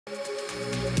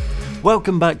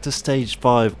Welcome back to stage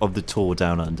 5 of the Tour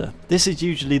Down Under. This is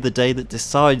usually the day that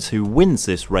decides who wins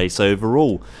this race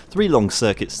overall. 3 long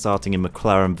circuits starting in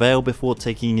McLaren Vale before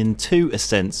taking in 2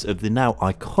 ascents of the now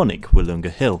iconic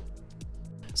Willunga Hill.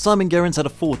 Simon Gerrans had a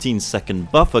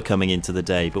 14-second buffer coming into the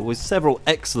day, but with several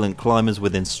excellent climbers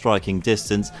within striking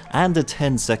distance and a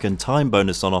 10-second time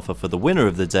bonus on offer for the winner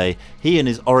of the day, he and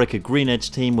his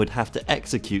orica-greenedge team would have to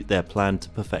execute their plan to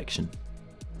perfection.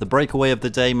 The breakaway of the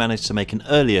day managed to make an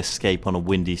early escape on a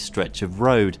windy stretch of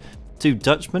road. 2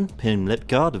 Dutchmen, Pim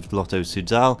Lipgaard of Lotto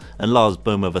Soudal and Lars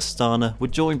Boom of Astana, were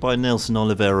joined by Nelson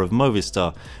Oliveira of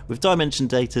Movistar, with Dimension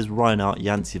Data's Reinhard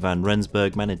Janse van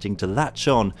Rensburg managing to latch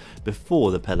on before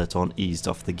the peloton eased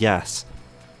off the gas.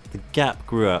 The gap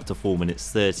grew out to 4 minutes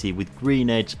 30, with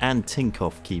Greenedge and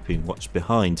Tinkoff keeping watch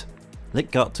behind.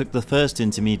 Lipgaard took the first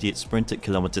intermediate sprint at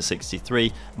kilometre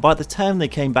 63, and by the time they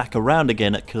came back around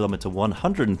again at kilometre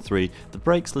 103, the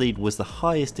break's lead was the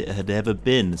highest it had ever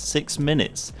been, 6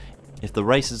 minutes. If the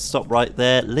race had stopped right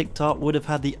there, Lipgaard would have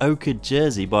had the Ochre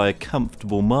Jersey by a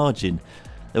comfortable margin.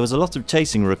 There was a lot of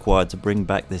chasing required to bring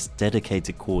back this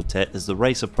dedicated quartet as the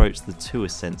race approached the 2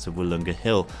 ascents of Willunga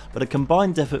Hill, but a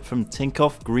combined effort from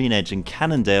Tinkoff, Greenedge and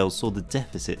Cannondale saw the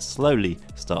deficit slowly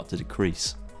start to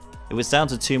decrease. It was down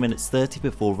to 2 minutes 30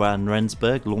 before Van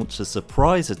Rensburg launched a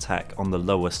surprise attack on the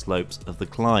lower slopes of the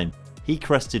climb. He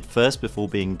crested first before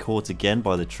being caught again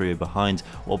by the trio behind,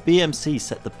 while BMC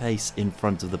set the pace in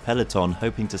front of the peloton,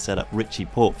 hoping to set up Richie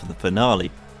Porte for the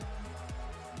finale.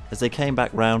 As they came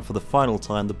back round for the final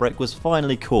time, the break was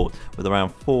finally caught with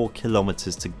around 4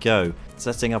 kilometres to go,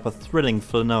 setting up a thrilling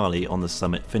finale on the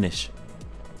summit finish.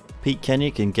 Pete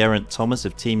Kenyon and Geraint Thomas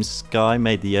of Team Sky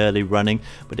made the early running,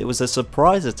 but it was a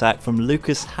surprise attack from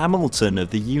Lucas Hamilton of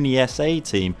the Uni SA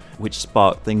team which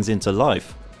sparked things into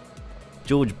life.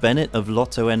 George Bennett of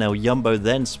Lotto NL Jumbo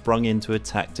then sprung into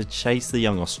attack to chase the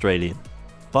young Australian.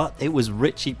 But it was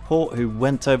Richie Porte who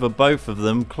went over both of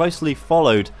them, closely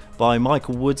followed by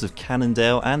Michael Woods of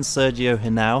Cannondale and Sergio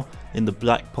Henao in the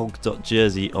black polka dot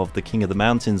jersey of the King of the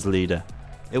Mountains leader.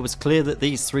 It was clear that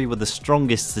these 3 were the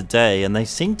strongest today, and they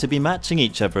seemed to be matching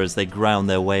each other as they ground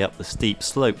their way up the steep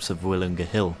slopes of Willunga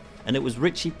Hill. And it was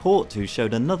Richie Porte who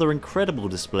showed another incredible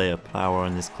display of power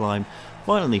on this climb,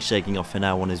 finally shaking off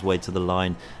Henao on his way to the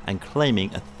line and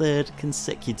claiming a 3rd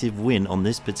consecutive win on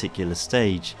this particular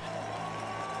stage.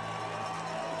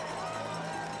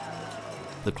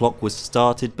 The clock was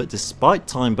started, but despite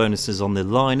time bonuses on the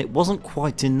line, it wasn't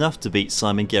quite enough to beat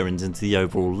Simon Gerrans into the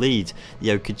overall lead, the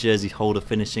Ochre Jersey holder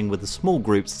finishing with a small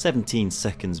group 17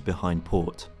 seconds behind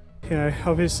Porte. You know,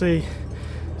 obviously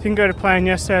didn't go to plan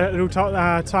yesterday, that little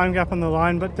time gap on the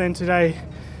line, but then today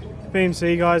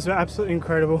BMC guys were absolutely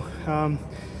incredible. You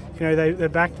know, they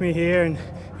backed me here, and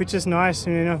which is nice. I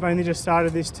mean, I've only just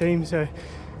started this team, so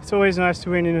it's always nice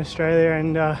to win in Australia,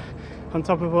 and on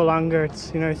top of Willunga,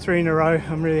 it's, you know, 3 in a row.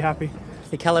 I'm really happy.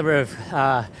 The calibre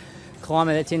of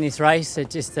climber that's in this race, it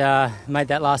just made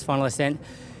that last final ascent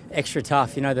extra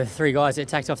tough. You know, the 3 guys that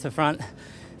attacked off the front,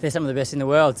 they're some of the best in the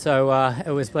world, so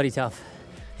it was bloody tough.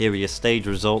 Here are your stage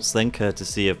results then,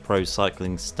 courtesy of Pro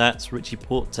Cycling Stats. Richie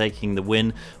Porte taking the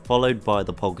win, followed by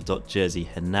the polka dot jersey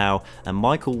Henao, and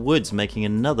Michael Woods making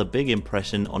another big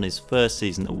impression on his first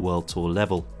season at World Tour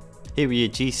level. Here are your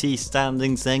GC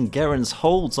standings then. Gerrans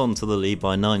holds on to the lead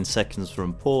by 9 seconds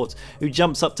from Porte, who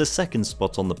jumps up to 2nd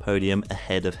spot on the podium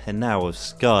ahead of Henao of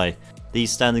Sky.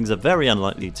 These standings are very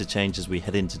unlikely to change as we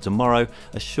head into tomorrow,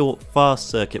 a short, fast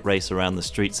circuit race around the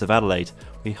streets of Adelaide.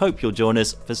 We hope you'll join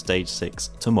us for stage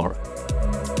 6 tomorrow.